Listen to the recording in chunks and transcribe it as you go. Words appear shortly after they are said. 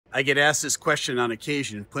I get asked this question on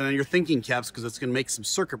occasion. Put on your thinking caps because it's going to make some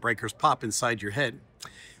circuit breakers pop inside your head.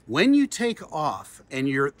 When you take off and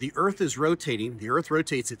the Earth is rotating, the Earth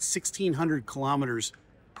rotates at 1,600 kilometers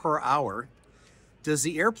per hour. Does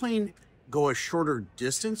the airplane go a shorter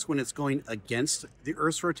distance when it's going against the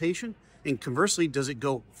Earth's rotation? And conversely, does it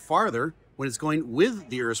go farther when it's going with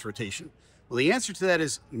the Earth's rotation? Well, the answer to that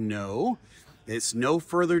is no. It's no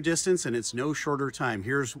further distance and it's no shorter time.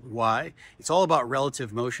 Here's why. It's all about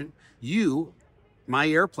relative motion. You, my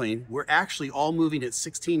airplane, we're actually all moving at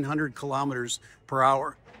 1,600 kilometers per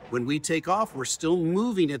hour. When we take off, we're still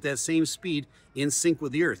moving at that same speed in sync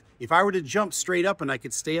with the Earth. If I were to jump straight up and I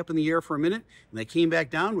could stay up in the air for a minute and I came back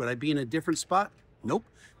down, would I be in a different spot? Nope,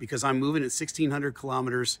 because I'm moving at 1,600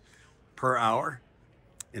 kilometers per hour.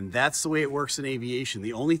 And that's the way it works in aviation.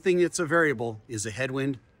 The only thing that's a variable is a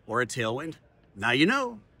headwind or a tailwind. Now you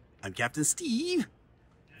know. I'm Captain Steve.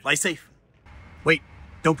 Fly safe. Wait,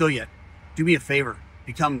 don't go yet. Do me a favor.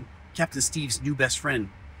 Become Captain Steve's new best friend.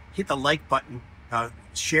 Hit the like button,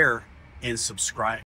 share, and subscribe.